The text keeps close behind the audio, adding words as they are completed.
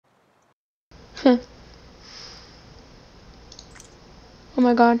Oh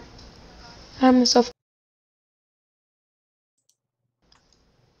my god. I'm myself.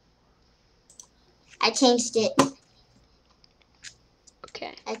 I changed it.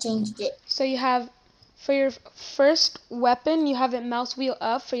 Okay. I changed it. So you have, for your first weapon, you have it mouse wheel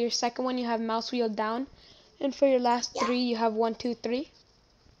up. For your second one, you have mouse wheel down. And for your last Yeah. 3, you have 1, 2, 3.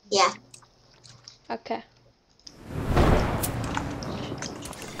 Yeah. Okay.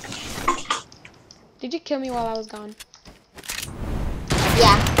 Did you kill me while I was gone?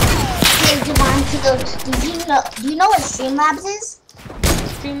 Yeah. Hey, Javon, do you know what Streamlabs is?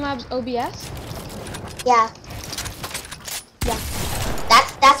 Streamlabs OBS? Yeah. Yeah.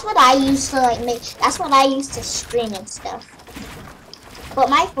 That's what I use to like make. That's what I use to stream and stuff. But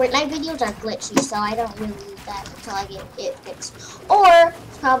my Fortnite videos are glitchy, so I don't really use that until I get it fixed. Or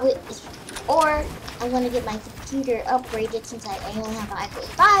I'm gonna get my computer upgraded since I only have an iPhone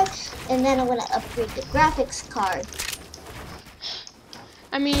 5, and then I'm gonna upgrade the graphics card.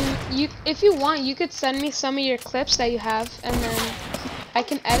 I mean, if you want, you could send me some of your clips that you have, and then I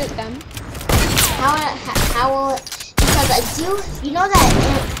can edit them. How will it? Because you know that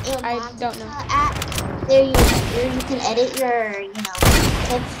in I don't know. app there you can edit your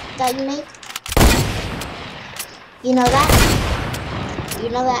clips that you make. You know that? You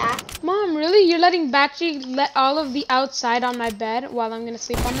know that app? Mom, really? You're letting Battery let all of the outside on my bed while I'm gonna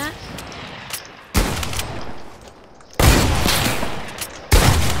sleep on that?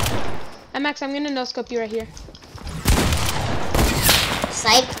 MX, I'm gonna no-scope you right here.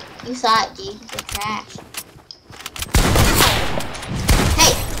 Psych, you saw it, G. You're trash.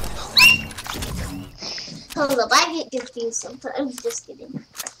 Hey! Hold up, I get confused sometimes. Just kidding.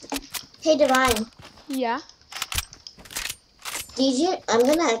 Hey, Divine. Yeah? I'm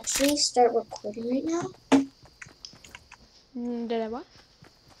gonna actually start recording right now. Did I what?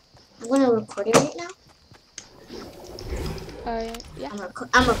 I'm gonna record it right now. Yeah.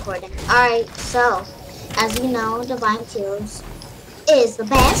 I'm recording. Alright, so, as you know, Divine Kills is the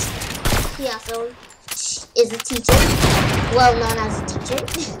best. He also is a teacher, well known as a teacher.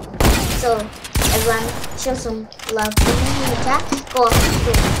 So, everyone show some love to him in the chat.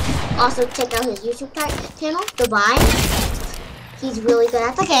 Also check out his YouTube channel, Divine. He's really good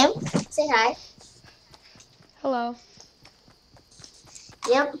at the game. Say hi. Hello.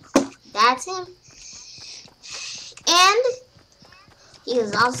 Yep, that's him. And he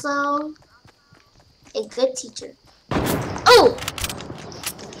is also a good teacher. Oh!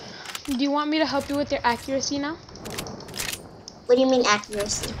 Do you want me to help you with your accuracy now? What do you mean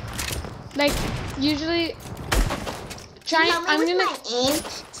accuracy? Like, usually, try. My aim.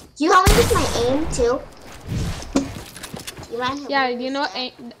 Do you help me with my aim too? Yeah, you know what?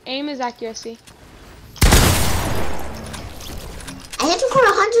 Aim is accuracy. I hit you for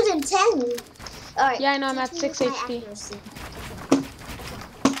 110. All right. Yeah, I know. I'm at 6 HP.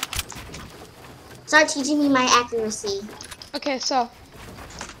 Start teaching me my accuracy. Okay, so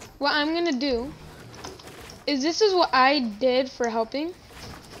what I'm gonna do is this is what I did for helping,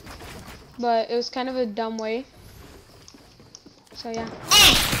 but it was kind of a dumb way. So yeah.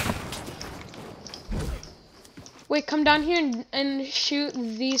 Wait, come down here and shoot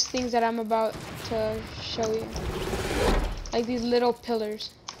these things that I'm about to show you. Like these little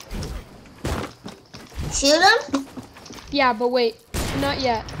pillars. Shoot them? Yeah, but wait, not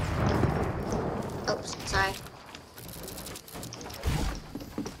yet. Oops, sorry.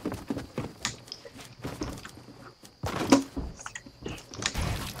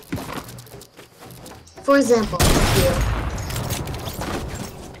 For example, you.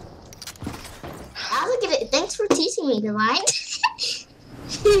 Look at it. Thanks for teaching me, Divine.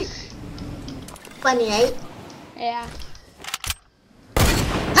 Funny, right? Yeah.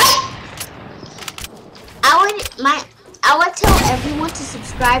 I would tell everyone to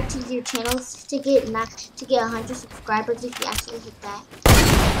subscribe to your channels to get 100 subscribers if you actually hit that.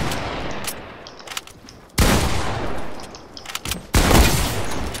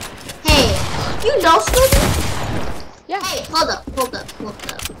 Hey, you know Scooby? Yeah. Hey, hold up.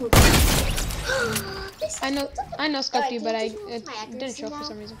 I know scoped you, but it didn't show for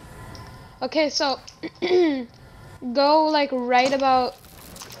some reason. Okay, so go like go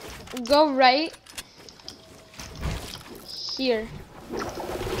right here.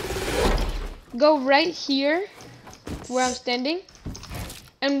 Go right here where I'm standing.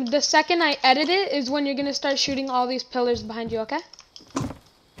 And the second I edit it is when you're gonna start shooting all these pillars behind you, okay?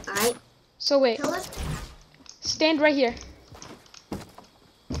 Alright. So wait. Pillars? Stand right here.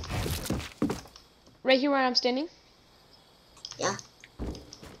 Right here where I'm standing? Yeah.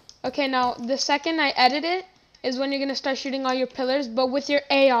 Okay, now the second I edit it is when you're gonna start shooting all your pillars, but with your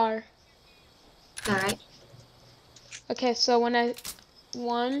AR. Alright. Okay, so when I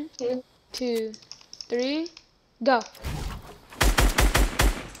 1, 2, 3, go.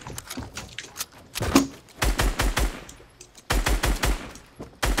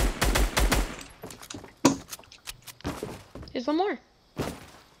 Here's one more.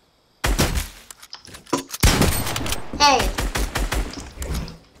 Hey.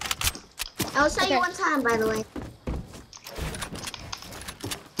 I will tell Okay. you one time, by the way.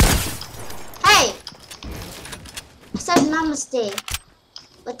 Hey! I said namaste.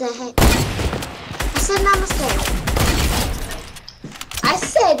 What the heck? I said namaste. I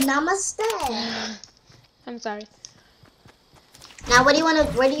said namaste. I'm sorry. Now, what are you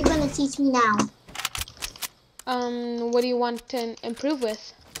gonna teach me now? What do you want to improve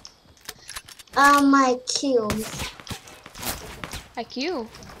with? My kills. IQ.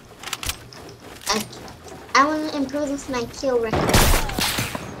 I want to improve with my kill record.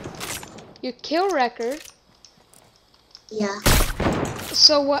 Your kill record. Yeah.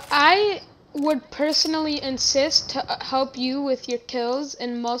 So what I would personally insist to help you with your kills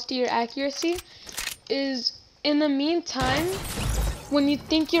and most of your accuracy is, in the meantime, when you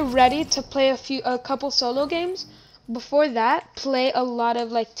think you're ready to play a couple solo games, before that, play a lot of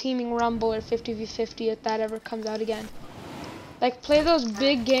like Teaming Rumble or 50v50 if that ever comes out again. Like play those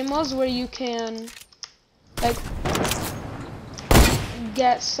big game modes where you can like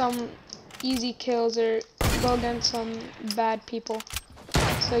get some easy kills or go against some bad people,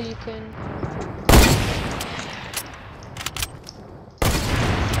 so you can.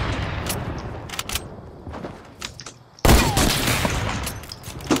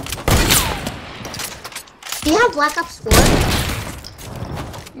 Do you have Black Ops 4?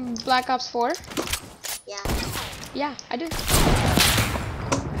 Black Ops 4? Yeah. Yeah, I do.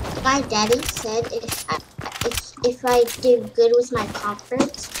 My daddy said if I did good with my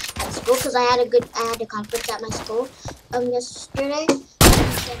conference at school, because I had a conference at my school yesterday, he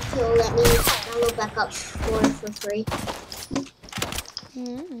said he'll let me download Black Ops 4 for free.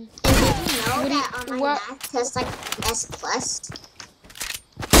 Mm. And did you know that on my math test like S plus?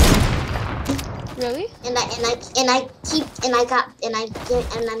 Really? And I'm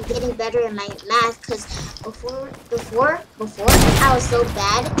getting better in my math, because before I was so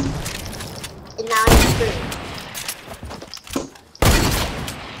bad, and now I'm improved.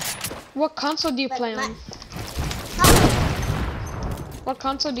 What console do you play on? What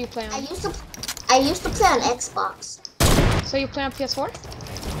console do you play on? I used to play on Xbox. So you play on PS4?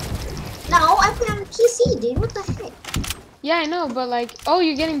 No, I play on PC, dude. What the heck? Yeah, I know, but like, oh,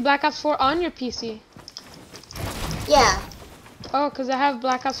 you're getting Black Ops 4 on your PC. Yeah. Oh, because I have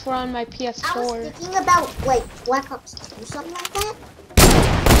Black Ops 4 on my PS4. I was thinking about like Black Ops 2, something like that.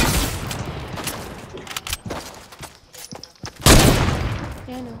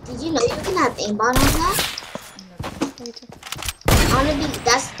 Yeah, I know. Did you know you can have aimbot on that? Me too. I wanna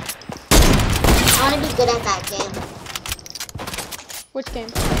be good at that game. Which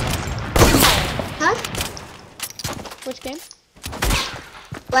game? Huh? Which game?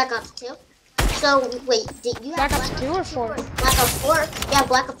 Black Ops 2. So wait, did you have Black Ops 2 or 4? Black Ops 4? Yeah,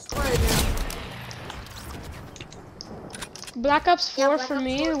 Black Ops 4 now. Black Ops 4 Yeah, Black for Ops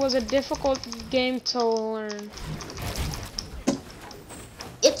me 4. was a difficult game to learn.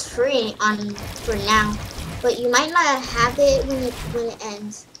 It's free for now, but you might not have it when it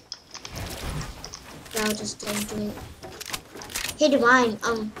ends. So I'll just don't do it. Hey Divine,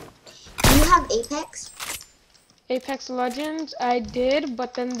 do you have Apex? Apex Legends, I did,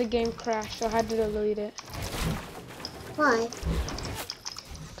 but then the game crashed, so I had to delete it. Why?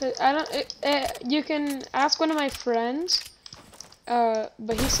 Cause I don't. You can ask one of my friends,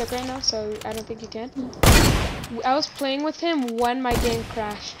 but he's sick right now, so I don't think you can. I was playing with him when my game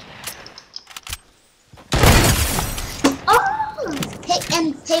crashed. Oh!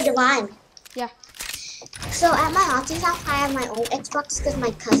 Hey Divine. Yeah. So at my auntie's house, I have my own Xbox because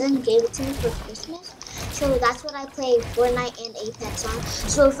my cousin gave it to me for Christmas. So that's what I play Fortnite and Apex on.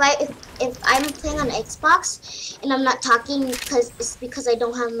 So if I'm playing on Xbox and I'm not talking it's because I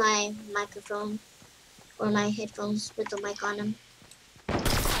don't have my microphone or my headphones with the mic on them.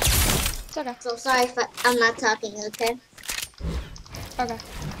 It's okay. So sorry if I'm not talking, okay? Okay.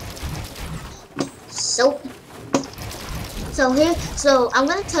 So I'm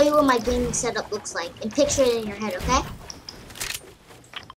gonna tell you what my gaming setup looks like and picture it in your head, okay?